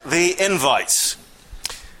The invite.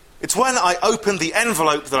 It's when I open the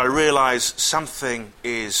envelope that I realise something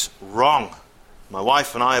is wrong. My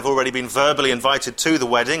wife and I have already been verbally invited to the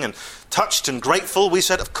wedding, and touched and grateful, we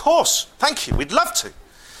said, of course, thank you, we'd love to.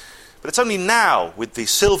 But it's only now, with the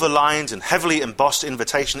silver lined and heavily embossed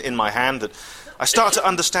invitation in my hand, that I start to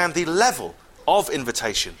understand the level of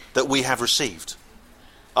invitation that we have received.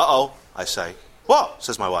 Uh-oh, I say. What?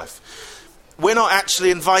 Says my wife. We're not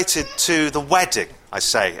actually invited to the wedding, I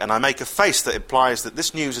say, and I make a face that implies that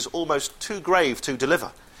this news is almost too grave to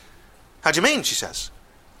deliver. How do you mean? She says.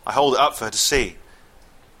 I hold it up for her to see.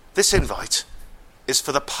 This invite is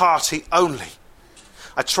for the party only.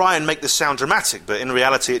 I try and make this sound dramatic, but in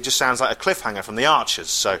reality it just sounds like a cliffhanger from The Archers,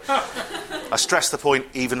 so I stress the point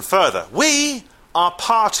even further. We are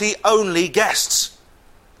party-only guests.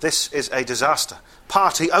 This is a disaster.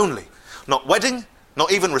 Party only. Not wedding,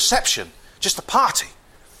 not even reception, just a party.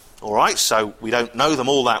 All right, so we don't know them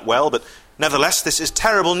all that well, but nevertheless, this is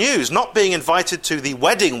terrible news. Not being invited to the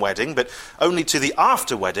wedding, but only to the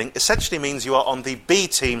after-wedding essentially means you are on the B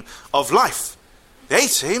team of life. The A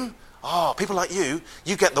team? Oh, people like you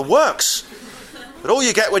get the works. But all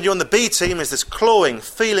you get when you're on the B team is this clawing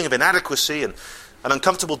feeling of inadequacy and an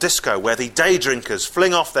uncomfortable disco where the day drinkers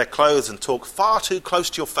fling off their clothes and talk far too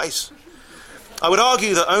close to your face. I would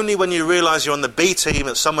argue that only when you realise you're on the B team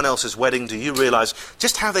at someone else's wedding do you realise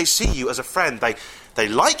just how they see you as a friend. They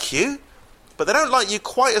like you, but they don't like you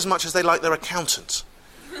quite as much as they like their accountant.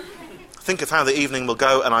 Think of how the evening will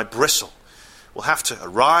go and I bristle. We'll have to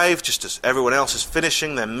arrive just as everyone else is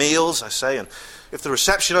finishing their meals, I say, and if the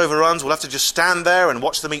reception overruns, we'll have to just stand there and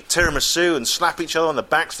watch them eat tiramisu and slap each other on the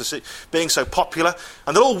backs for being so popular,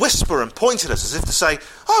 and they'll all whisper and point at us as if to say,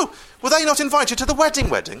 oh, were they not invited to the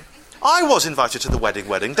wedding? I was invited to the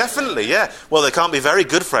wedding, definitely, yeah. Well, they can't be very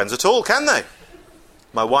good friends at all, can they?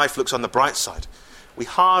 My wife looks on the bright side. We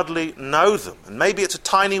hardly know them, and maybe it's a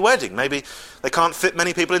tiny wedding. Maybe they can't fit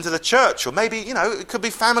many people into the church, or maybe, it could be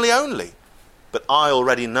family only. But I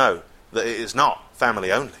already know that it is not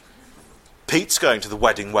family only. Pete's going to the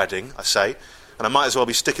wedding, I say, and I might as well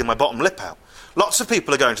be sticking my bottom lip out. Lots of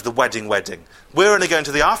people are going to the wedding. We're only going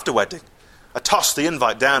to the after-wedding. I toss the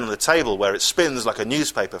invite down on the table where it spins like a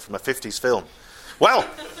newspaper from a 50s film. Well,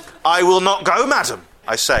 I will not go, madam,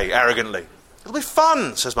 I say arrogantly. It'll be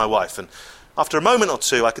fun, says my wife, and after a moment or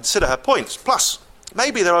two I consider her points. Plus,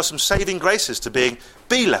 maybe there are some saving graces to being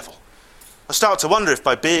B-level. I start to wonder if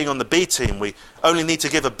by being on the B team we only need to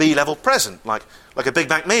give a B-level present, like a Big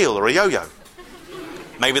Mac meal or a yo-yo.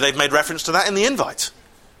 Maybe they've made reference to that in the invite.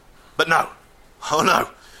 But no. Oh no.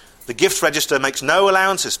 The gift register makes no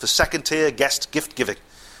allowances for second-tier guest gift giving.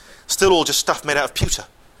 Still all just stuff made out of pewter.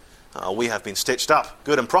 Oh, we have been stitched up,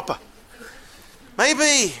 good and proper.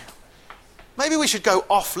 Maybe we should go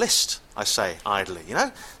off-list, I say idly,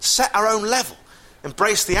 Set our own level.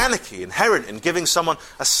 Embrace the anarchy inherent in giving someone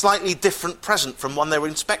a slightly different present from one they were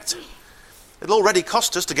expecting. It'll already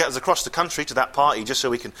cost us to get us across the country to that party just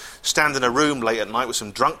so we can stand in a room late at night with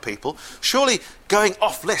some drunk people. Surely going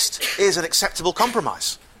off-list is an acceptable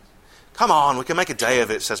compromise. Come on, we can make a day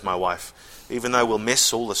of it, says my wife, even though we'll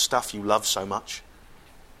miss all the stuff you love so much.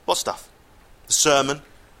 What stuff? The sermon,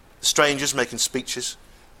 the strangers making speeches,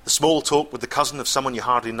 the small talk with the cousin of someone you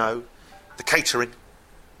hardly know, the catering.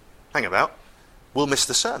 Hang about. We'll miss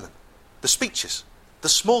the sermon, the speeches, the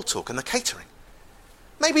small talk and the catering.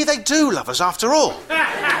 Maybe they do love us after all.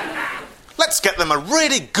 Let's get them a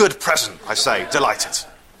really good present, I say, delighted.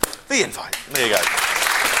 The invite. There you go.